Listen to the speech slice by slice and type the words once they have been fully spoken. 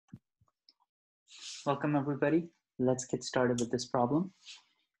Welcome everybody. Let's get started with this problem.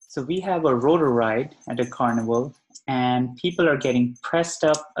 So we have a rotor ride at a carnival and people are getting pressed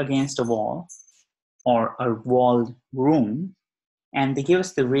up against a wall or a walled room, and they give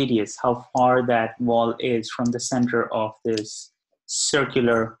us the radius, how far that wall is from the center of this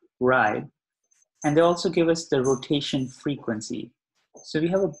circular ride. And they also give us the rotation frequency. So we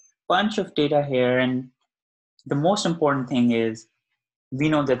have a bunch of data here, and the most important thing is we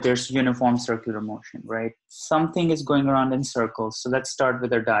know that there's uniform circular motion, right? Something is going around in circles. So let's start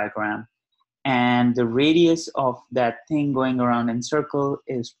with our diagram. And the radius of that thing going around in circle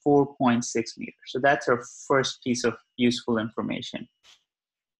is 4.6 meters. So that's our first piece of useful information.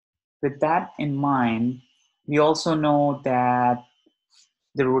 With that in mind, we also know that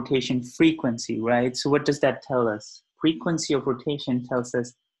the rotation frequency, right? So what does that tell us? Frequency of rotation tells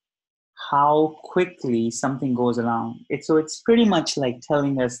us how quickly something goes around. So it's pretty much like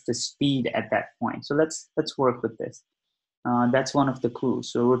telling us the speed at that point. So let's work with this. That's one of the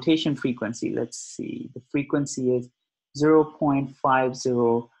clues. So rotation frequency, let's see. The frequency is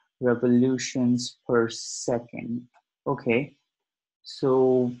 0.50 revolutions per second. Okay,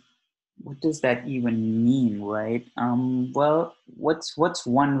 so what does that even mean, right? Well, what's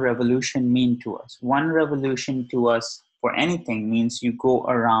one revolution mean to us? One revolution to us for anything means you go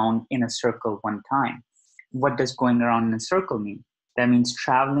around in a circle one time. What does going around in a circle mean? That means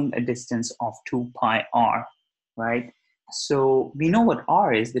traveling a distance of 2 pi r, right? So we know what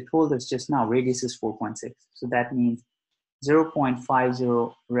r is. They told us just now, radius is 4.6. So that means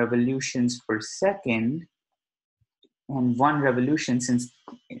 0.50 revolutions per second. And one revolution, since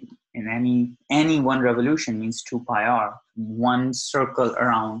in any one revolution means 2 pi r, one circle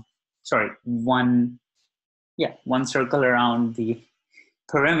around the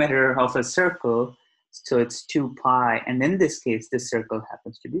perimeter of a circle, so it's 2 pi, and in this case this circle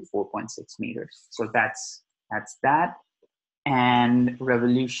happens to be 4.6 meters. So that's that. And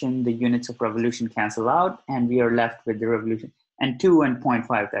revolution, the units of revolution cancel out, and we are left with the revolution. And 2 and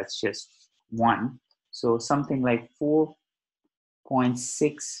 0.5, that's just 1. So something like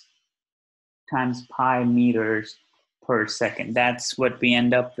 4.6 times pi meters per second. That's what we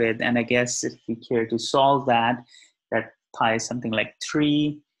end up with. And I guess if we care to solve that pi is something like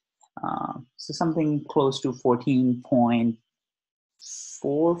 3. So something close to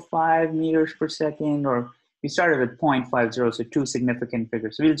 14.45 meters per second, or we started with 0.50, so 2 significant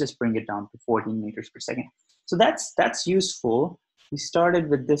figures. So we'll just bring it down to 14 meters per second. So that's useful. We started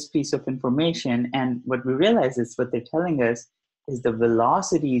with this piece of information, and what we realize is what they're telling us is the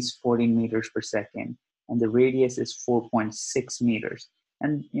velocity is 14 meters per second, and the radius is 4.6 meters.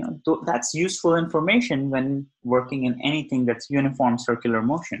 And that's useful information when working in anything that's uniform circular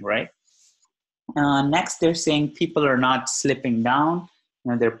motion, right? Next, they're saying people are not slipping down.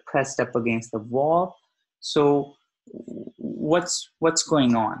 They're pressed up against the wall. So what's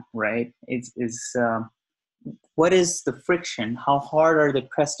going on, right? What is the friction? How hard are they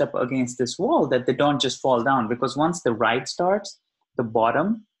pressed up against this wall that they don't just fall down? Because once the ride starts, the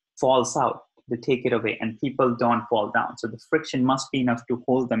bottom falls out. They take it away and people don't fall down. So the friction must be enough to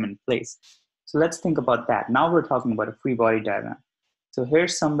hold them in place. So let's think about that. Now we're talking about a free body diagram. So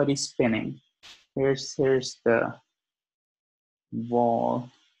here's somebody spinning. Here's the wall.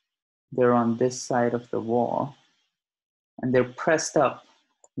 They're on this side of the wall and they're pressed up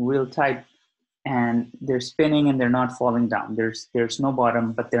real tight, and they're spinning and they're not falling down. There's no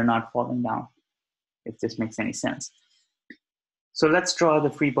bottom, but they're not falling down, if this makes any sense. So let's draw the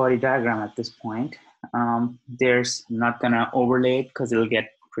free body diagram at this point. There's not gonna overlay it because it'll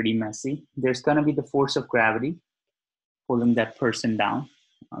get pretty messy. There's gonna be the force of gravity pulling that person down,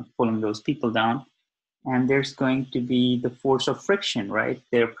 pulling those people down. And there's going to be the force of friction, right?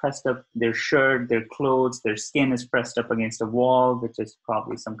 They're pressed up, their shirt, their clothes, their skin is pressed up against a wall, which is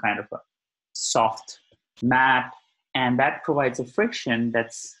probably some kind of a soft mat. And that provides a friction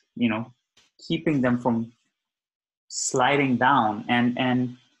that's, keeping them from sliding down.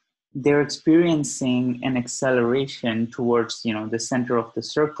 And they're experiencing an acceleration towards, the center of the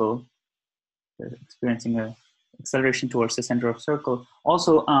circle. They're experiencing an acceleration towards the center of the circle.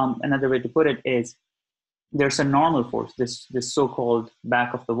 Also, another way to put it is, there's a normal force. This so-called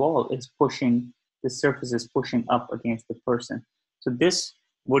back of the wall is pushing, the surface is pushing up against the person. So this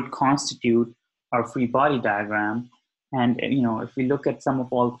would constitute our free body diagram. And if we look at sum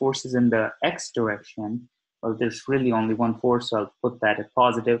of all forces in the x direction, well, there's really only one force, so I'll put that at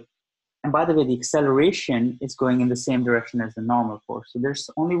positive. And by the way, the acceleration is going in the same direction as the normal force. So there's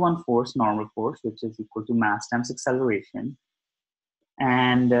only one force, normal force, which is equal to mass times acceleration.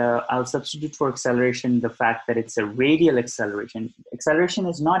 And I'll substitute for acceleration the fact that it's a radial acceleration. Acceleration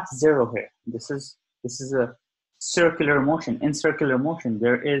is not 0 here. This is This is a circular motion. In circular motion,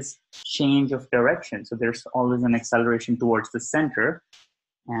 there is change of direction. So there's always an acceleration towards the center.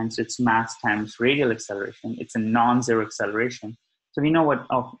 And so it's mass times radial acceleration. It's a non-zero acceleration. So we know what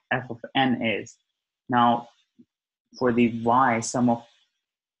f of n is. Now, for the y, sum of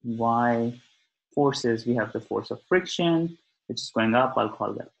y forces, we have the force of friction, which is going up. I'll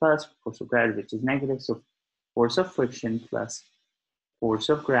call that plus. Force of gravity, which is negative. So force of friction plus force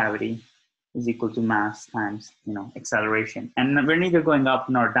of gravity is equal to mass times, acceleration. And we're neither going up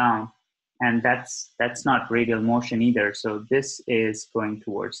nor down. And that's not radial motion either. So this is going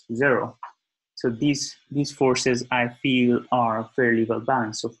towards zero. So these forces, I feel, are fairly well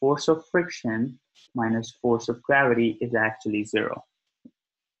balanced. So force of friction minus force of gravity is actually zero.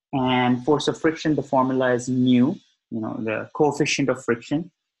 And force of friction, the formula is mu, the coefficient of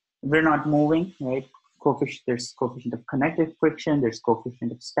friction. We're not moving, right? There's coefficient of kinetic friction, there's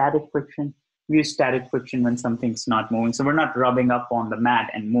coefficient of static friction. We use static friction when something's not moving. So we're not rubbing up on the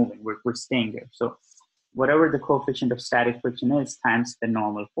mat and moving, we're staying there. So whatever the coefficient of static friction is times the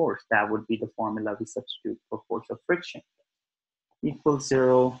normal force, that would be the formula we substitute for force of friction. Equals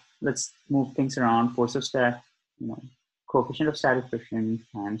zero. Let's move things around. Force of coefficient of static friction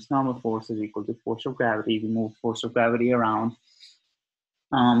times normal force is equal to force of gravity. We move force of gravity around.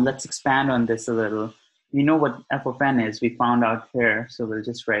 Let's expand on this a little. We know what f of n is. We found out here, so we'll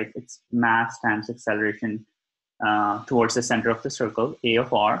just write it's mass times acceleration towards the center of the circle, a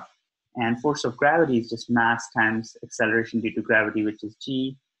of r. And force of gravity is just mass times acceleration due to gravity, which is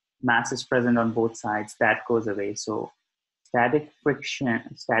g. Mass is present on both sides. That goes away. So static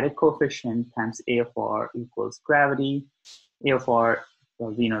coefficient times a of r equals gravity. A of r,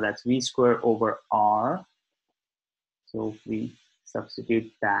 well, we know that's v squared over r. So if we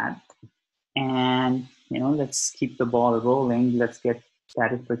substitute that, and let's keep the ball rolling. Let's get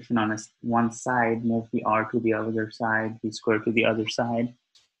static friction on one side, move the r to the other side, v squared to the other side.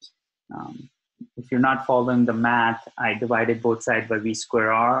 If you're not following the math, I divided both sides by v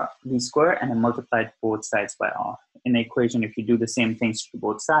squared, and I multiplied both sides by r. In the equation, if you do the same things to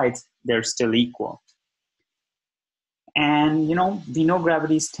both sides, they're still equal. And we know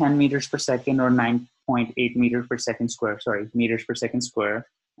gravity is 10 meters per second or 9.8 meters per second square. Sorry, meters per second square.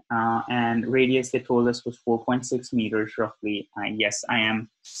 And radius, they told us, was 4.6 meters roughly. Yes, I am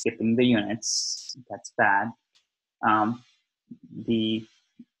skipping the units. That's bad. The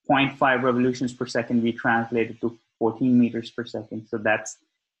 0.5 revolutions per second we translated to 14 meters per second. So that's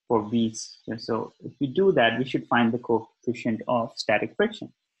for V's. So if we do that, we should find the coefficient of static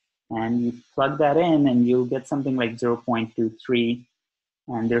friction. And you plug that in and you'll get something like 0.23.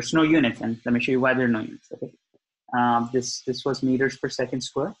 And there's no units. And let me show you why there are no units. Okay. This was meters per second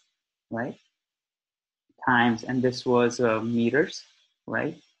square, right? Times, and this was meters,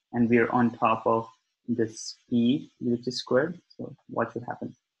 right? And we're on top of the speed, which is squared. So what should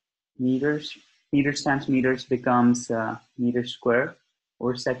happen? Meters times meters becomes meters square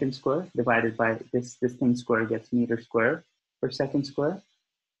or second square divided by this thing square gets meter square per second square.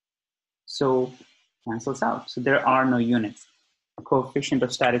 So cancels out. So there are no units. The coefficient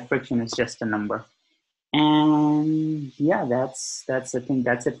of static friction is just a number. And yeah, that's the thing.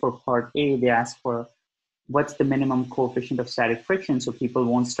 That's it for part A. They ask for what's the minimum coefficient of static friction so people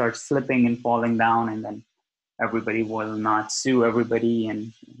won't start slipping and falling down, and then everybody will not sue everybody,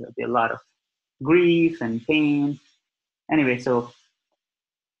 and there'll be a lot of grief and pain. Anyway, so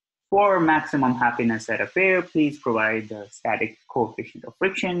for maximum happiness at a fair, please provide the static coefficient of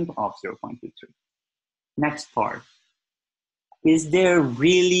friction of 0.23. Next part. Is there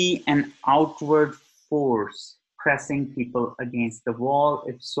really an outward force pressing people against the wall?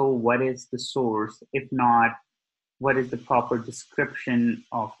 If so, what is the source? If not, what is the proper description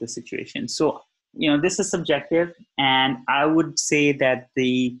of the situation? So, this is subjective, and I would say that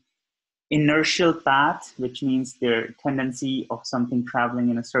the inertial path, which means their tendency of something traveling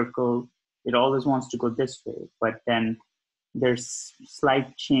in a circle, it always wants to go this way, but then there's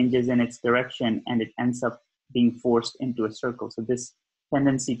slight changes in its direction and it ends up being forced into a circle. So this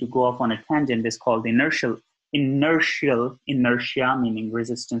tendency to go off on a tangent is called inertia, meaning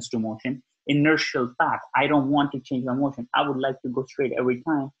resistance to motion. Inertial path, I don't want to change my motion. I would like to go straight every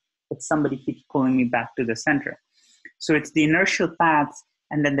time, but somebody keeps pulling me back to the center. So it's the inertial path,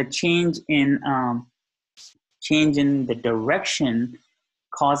 and then the change in the direction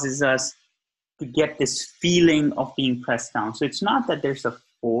causes us to get this feeling of being pressed down. So it's not that there's a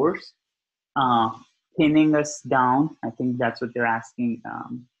force pinning us down. I think that's what they're asking.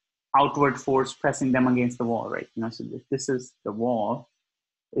 Outward force pressing them against the wall, right? So if this is the wall,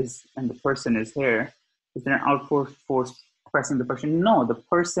 and the person is here, is there an outward force pressing the person. No, the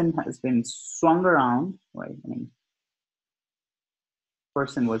person has been swung around, right? I mean,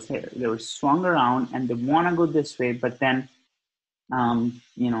 person was here. They were swung around and they want to go this way, but then,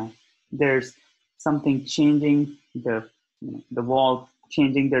 you know, there's something changing the wall,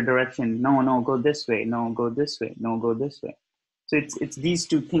 changing their direction. No, no, go this way. No, go this way. No, go this way. So it's these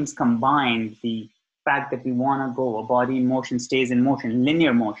two things combined, the fact that we want to go, a body in motion stays in motion,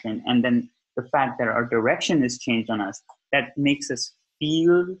 linear motion, and then the fact that our direction is changed on us, that makes us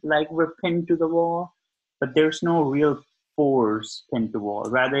feel like we're pinned to the wall, but there's no real force pinned to wall.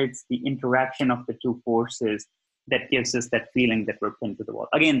 Rather, it's the interaction of the two forces that gives us that feeling that we're pinned to the wall.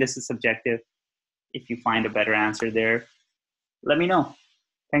 Again, this is subjective. If you find a better answer there, let me know.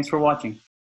 Thanks for watching.